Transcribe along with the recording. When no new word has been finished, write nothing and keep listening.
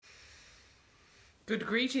Good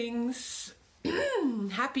greetings.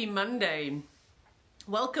 Happy Monday.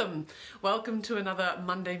 Welcome to another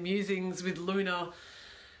Monday Musings with Luna.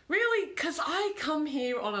 Really, because I come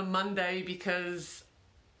here on a Monday because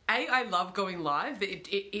I love going live.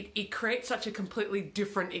 It creates such a completely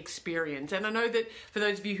different experience. And I know that for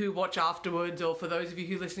those of you who watch afterwards, or for those of you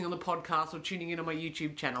who are listening on the podcast or tuning in on my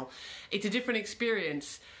YouTube channel, it's a different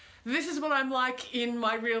experience. This is what I'm like in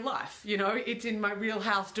my real life. You know, it's in my real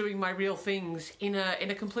house doing my real things in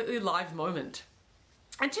a completely live moment.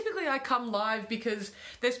 And typically I come live because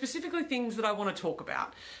there's specifically things that I want to talk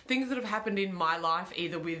about. Things that have happened in my life,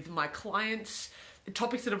 either with my clients,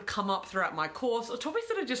 topics that have come up throughout my course, or topics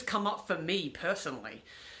that have just come up for me personally.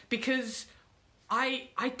 Because I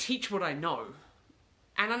teach what I know.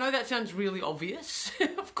 And I know that sounds really obvious,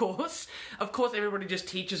 of course. Of course, everybody just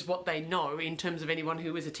teaches what they know in terms of anyone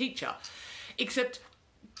who is a teacher. Except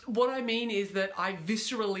what I mean is that I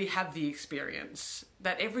viscerally have the experience.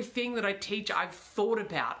 That everything that I teach, I've thought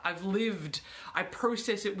about, I've lived, I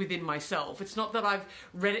process it within myself. It's not that I've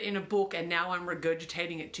read it in a book and now I'm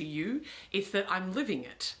regurgitating it to you. It's that I'm living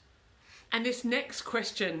it. And this next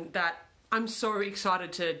question that I'm so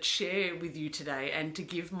excited to share with you today and to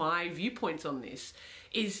give my viewpoints on this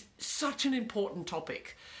is such an important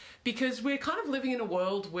topic, because we're kind of living in a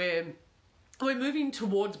world where we're moving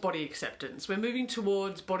towards body acceptance. We're moving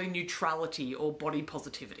towards body neutrality or body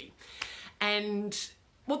positivity. And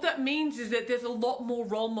what that means is that there's a lot more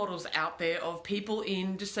role models out there of people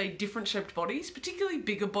in, just say, different shaped bodies, particularly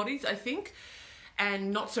bigger bodies, I think,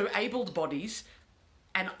 and not so abled bodies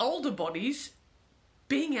and older bodies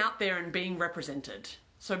being out there and being represented.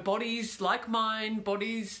 So bodies like mine,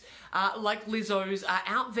 bodies like Lizzo's are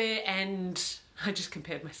out there, and I just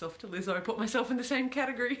compared myself to Lizzo, put myself in the same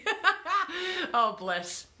category. Oh,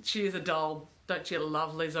 bless. She is a doll. Don't you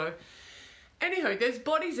love Lizzo? Anyhow, there's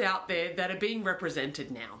bodies out there that are being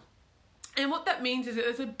represented now. And what that means is that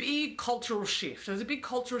there's a big cultural shift. There's a big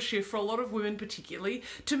cultural shift for a lot of women particularly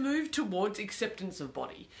to move towards acceptance of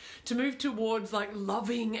body. To move towards like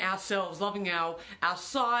loving ourselves, loving our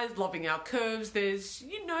size, loving our curves. There's,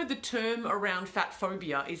 you know, the term around fat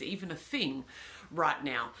phobia is even a thing right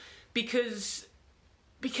now. Because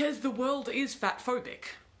the world is fat phobic.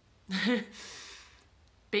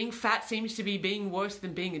 Being fat seems to be being worse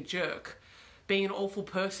than being a jerk. Being an awful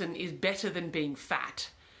person is better than being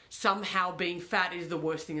fat. Somehow being fat is the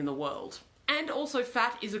worst thing in the world. And also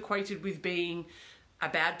fat is equated with being a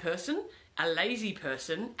bad person, a lazy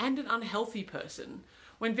person, and an unhealthy person,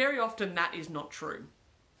 when very often that is not true.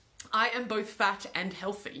 I am both fat and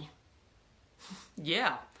healthy.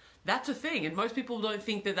 Yeah, that's a thing, and most people don't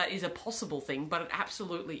think that that is a possible thing, but it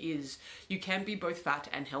absolutely is. You can be both fat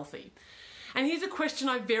and healthy. And here's a question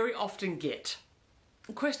I very often get.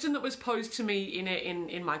 A question that was posed to me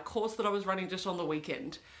in my course that I was running just on the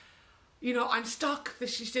weekend. You know, I'm stuck.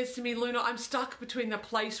 She says to me, Luna, I'm stuck between the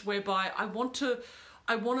place whereby I want to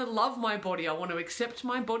love my body. I want to accept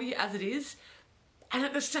my body as it is. And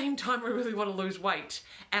at the same time, I really want to lose weight.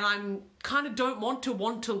 And I'm kind of don't want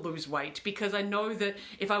to lose weight, because I know that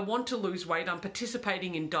if I want to lose weight, I'm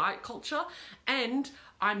participating in diet culture and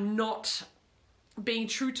I'm not being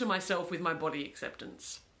true to myself with my body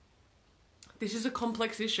acceptance. This is a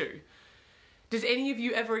complex issue. Does any of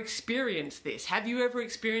you ever experience this? Have you ever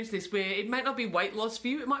experienced this where it might not be weight loss for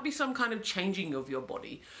you? It might be some kind of changing of your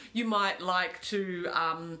body. You might like to,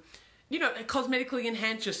 cosmetically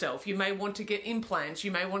enhance yourself. You may want to get implants.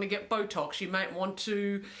 You may want to get Botox. You might want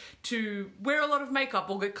to wear a lot of makeup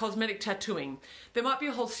or get cosmetic tattooing. There might be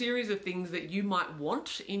a whole series of things that you might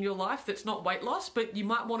want in your life that's not weight loss, but you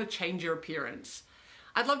might want to change your appearance.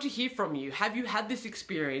 I'd love to hear from you. Have you had this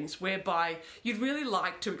experience whereby you'd really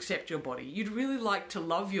like to accept your body? You'd really like to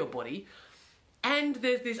love your body. And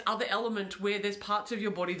there's this other element where there's parts of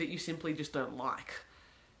your body that you simply just don't like.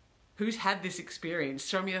 Who's had this experience?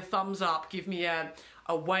 Show me a thumbs up. Give me a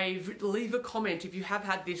wave. Leave a comment if you have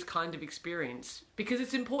had this kind of experience. Because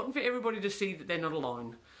it's important for everybody to see that they're not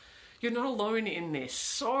alone. You're not alone in this.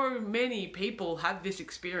 So many people have this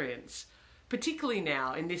experience. Particularly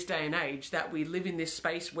now in this day and age that we live in this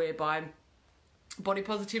space whereby body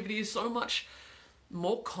positivity is so much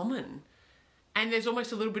more common. And there's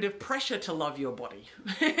almost a little bit of pressure to love your body,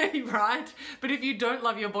 right? But if you don't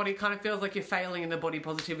love your body, it kind of feels like you're failing in the body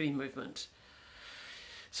positivity movement.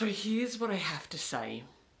 So here's what I have to say.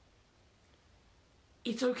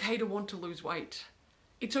 It's okay to want to lose weight.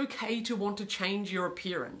 It's okay to want to change your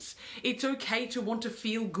appearance. It's okay to want to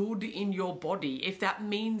feel good in your body. If that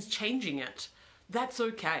means changing it, that's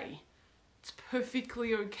okay. It's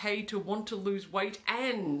perfectly okay to want to lose weight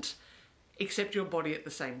and accept your body at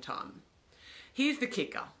the same time. Here's the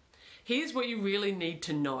kicker. Here's what you really need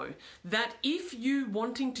to know. That if you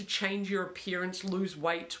wanting to change your appearance, lose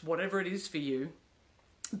weight, whatever it is for you,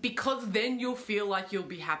 because then you'll feel like you'll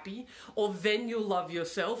be happy, or then you'll love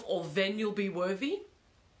yourself, or then you'll be worthy,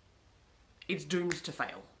 it's doomed to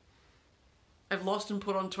fail. I've lost and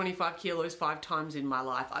put on 25 kilos 5 times in my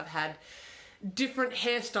life. I've had different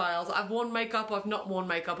hairstyles. I've worn makeup, I've not worn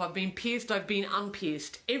makeup. I've been pierced, I've been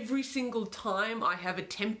unpierced. Every single time I have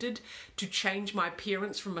attempted to change my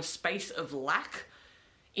appearance from a space of lack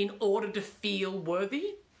in order to feel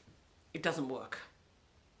worthy, it doesn't work.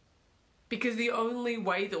 Because the only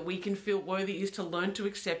way that we can feel worthy is to learn to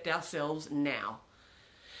accept ourselves now.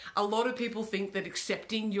 A lot of people think that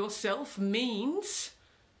accepting yourself means,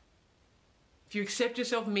 if you accept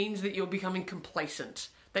yourself, means that you're becoming complacent,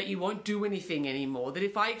 that you won't do anything anymore, that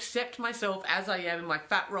if I accept myself as I am in my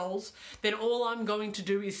fat rolls, then all I'm going to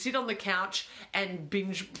do is sit on the couch and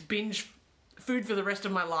binge food for the rest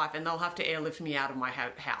of my life, and they'll have to airlift me out of my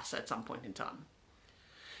house at some point in time.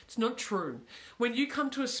 It's not true. When you come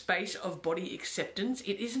to a space of body acceptance,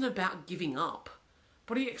 it isn't about giving up.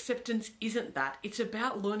 Body acceptance isn't that. It's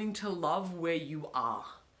about learning to love where you are.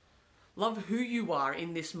 Love who you are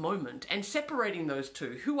in this moment and separating those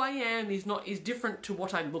two. Who I am is different to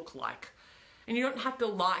what I look like. And you don't have to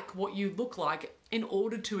like what you look like in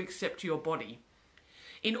order to accept your body.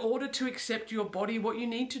 In order to accept your body, what you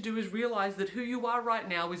need to do is realize that who you are right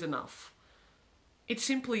now is enough. It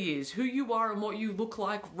simply is. Who you are and what you look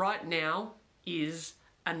like right now is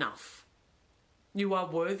enough. You are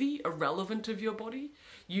worthy, irrelevant of your body.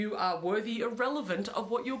 You are worthy, irrelevant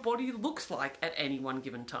of what your body looks like at any one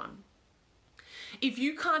given time. If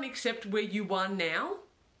you can't accept where you are now,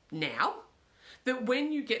 that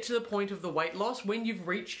when you get to the point of the weight loss, when you've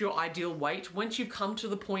reached your ideal weight, once you've come to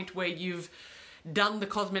the point where you've done the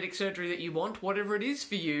cosmetic surgery that you want, whatever it is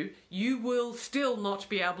for you, you will still not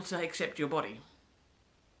be able to accept your body.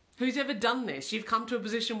 Who's ever done this? You've come to a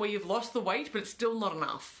position where you've lost the weight, but it's still not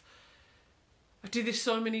enough. I did this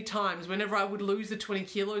so many times. Whenever I would lose the 20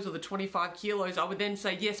 kilos or the 25 kilos, I would then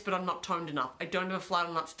say, yes, but I'm not toned enough. I don't have a flat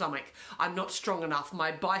on that stomach. I'm not strong enough.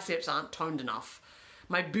 My biceps aren't toned enough.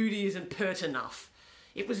 My booty isn't pert enough.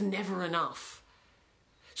 It was never enough.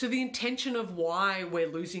 So the intention of why we're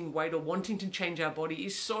losing weight or wanting to change our body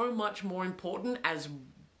is so much more important as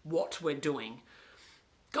what we're doing.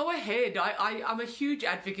 Go ahead. I'm a huge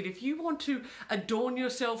advocate. If you want to adorn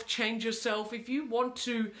yourself, change yourself, if you want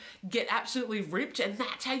to get absolutely ripped and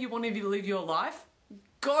that's how you want to live your life,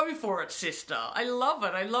 go for it, sister. I love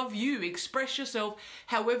it. I love you. Express yourself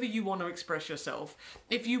however you want to express yourself.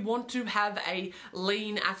 If you want to have a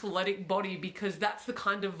lean, athletic body because that's the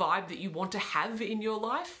kind of vibe that you want to have in your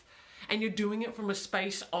life and you're doing it from a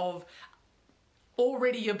space of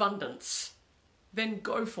already abundance, then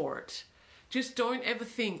go for it. Just don't ever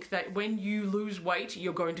think that when you lose weight,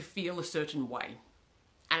 you're going to feel a certain way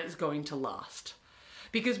and it's going to last.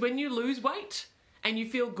 Because when you lose weight and you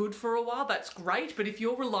feel good for a while, that's great. But if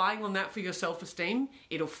you're relying on that for your self-esteem,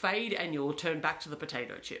 it'll fade and you'll turn back to the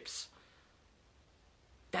potato chips.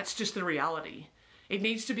 That's just the reality. It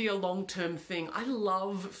needs to be a long-term thing. I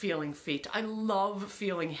love feeling fit. I love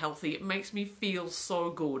feeling healthy. It makes me feel so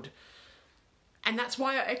good. And that's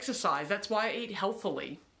why I exercise. That's why I eat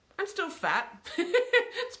healthily. I'm still fat.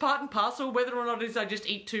 It's part and parcel, whether or not it is I just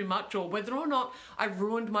eat too much or whether or not I've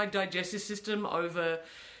ruined my digestive system over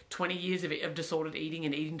 20 years of disordered eating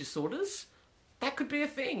and eating disorders. That could be a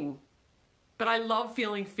thing. But I love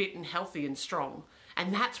feeling fit and healthy and strong.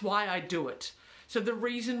 And that's why I do it. So the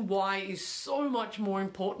reason why is so much more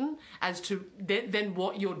important as to than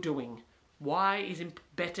what you're doing. Why is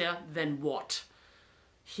better than what?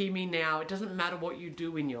 Hear me now. It doesn't matter what you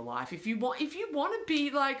do in your life. If you want to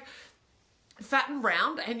be like fat and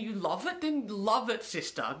round and you love it, then love it,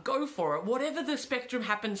 sister. Go for it. Whatever the spectrum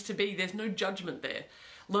happens to be, there's no judgment there.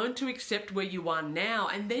 Learn to accept where you are now,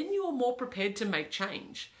 and then you're more prepared to make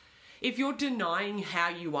change. If you're denying how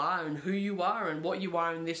you are and who you are and what you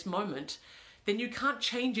are in this moment, then you can't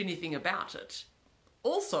change anything about it.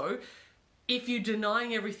 Also, if you're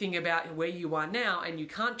denying everything about where you are now and you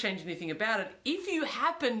can't change anything about it, if you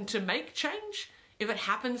happen to make change, if it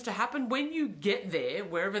happens to happen, when you get there,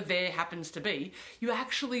 wherever there happens to be, you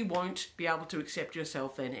actually won't be able to accept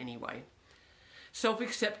yourself then anyway.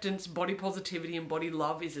 Self-acceptance, body positivity, and body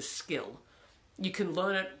love is a skill. You can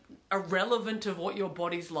learn it irrelevant of what your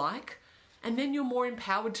body's like, and then you're more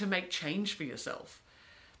empowered to make change for yourself.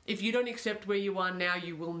 If you don't accept where you are now,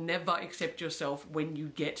 you will never accept yourself when you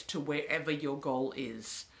get to wherever your goal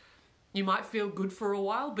is. You might feel good for a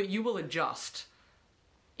while, but you will adjust.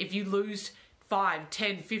 If you lose 5,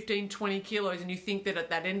 10, 15, 20 kilos and you think that at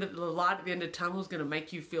that end of the light at the end of the tunnel is going to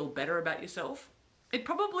make you feel better about yourself, it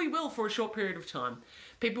probably will for a short period of time.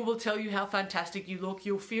 People will tell you how fantastic you look,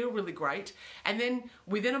 you'll feel really great, and then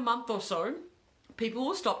within a month or so, people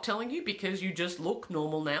will stop telling you because you just look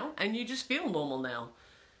normal now and you just feel normal now.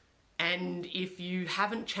 And if you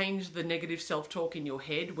haven't changed the negative self-talk in your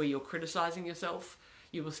head where you're criticizing yourself,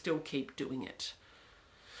 you will still keep doing it.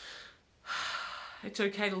 It's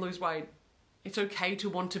okay to lose weight. It's okay to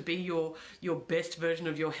want to be your best version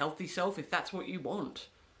of your healthy self if that's what you want.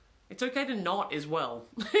 It's okay to not as well.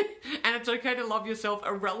 And it's okay to love yourself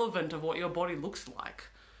irrelevant of what your body looks like.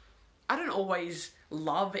 I don't always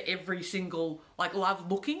love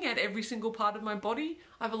love looking at every single part of my body.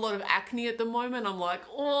 I have a lot of acne at the moment. I'm like,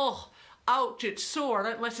 oh, ouch, it's sore.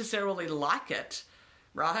 I don't necessarily like it,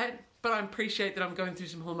 right? But I appreciate that I'm going through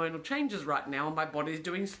some hormonal changes right now and my body's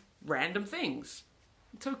doing random things.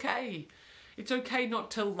 It's okay. It's okay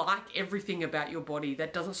not to like everything about your body.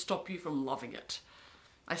 That doesn't stop you from loving it.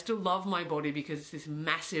 I still love my body because it's this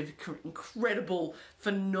massive, incredible,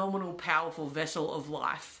 phenomenal, powerful vessel of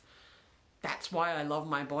life. That's why I love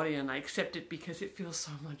my body and I accept it because it feels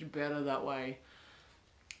so much better that way.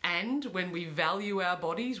 And when we value our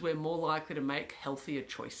bodies, we're more likely to make healthier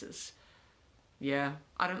choices. Yeah,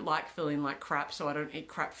 I don't like feeling like crap, so I don't eat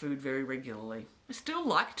crap food very regularly. I still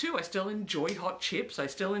like to. I still enjoy hot chips. I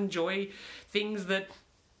still enjoy things that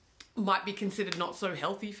might be considered not so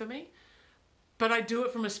healthy for me. But I do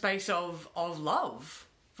it from a space of love,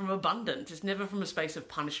 from abundance. It's never from a space of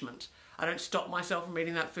punishment. I don't stop myself from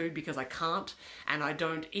eating that food because I can't, and I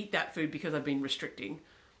don't eat that food because I've been restricting.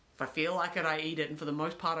 If I feel like it, I eat it, and for the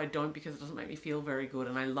most part I don't because it doesn't make me feel very good,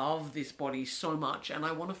 and I love this body so much and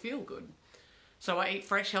I want to feel good. So I eat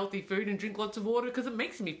fresh, healthy food and drink lots of water because it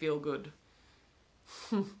makes me feel good.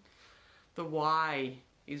 The why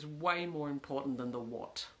is way more important than the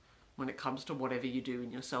what when it comes to whatever you do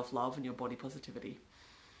in your self-love and your body positivity.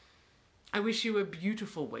 I wish you a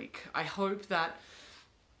beautiful week. I hope that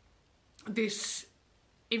this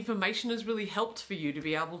information has really helped for you to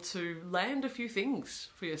be able to land a few things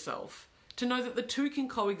for yourself. To know that the two can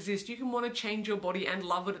coexist. You can want to change your body and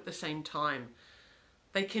love it at the same time.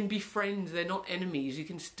 They can be friends, they're not enemies. You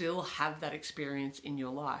can still have that experience in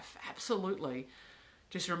your life. Absolutely.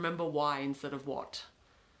 Just remember why instead of what.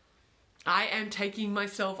 I am taking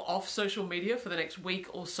myself off social media for the next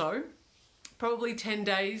week or so. Probably 10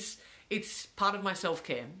 days. It's part of my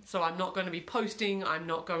self-care. So I'm not going to be posting. I'm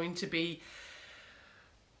not going to be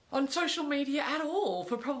on social media at all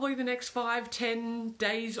for probably the next 5-10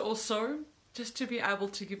 days or so. Just to be able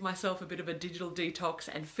to give myself a bit of a digital detox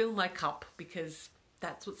and fill my cup, because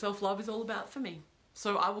that's what self-love is all about for me.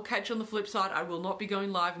 So I will catch you on the flip side. I will not be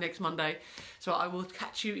going live next Monday. So I will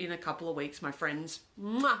catch you in a couple of weeks, my friends.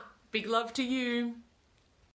 Mwah! Big love to you.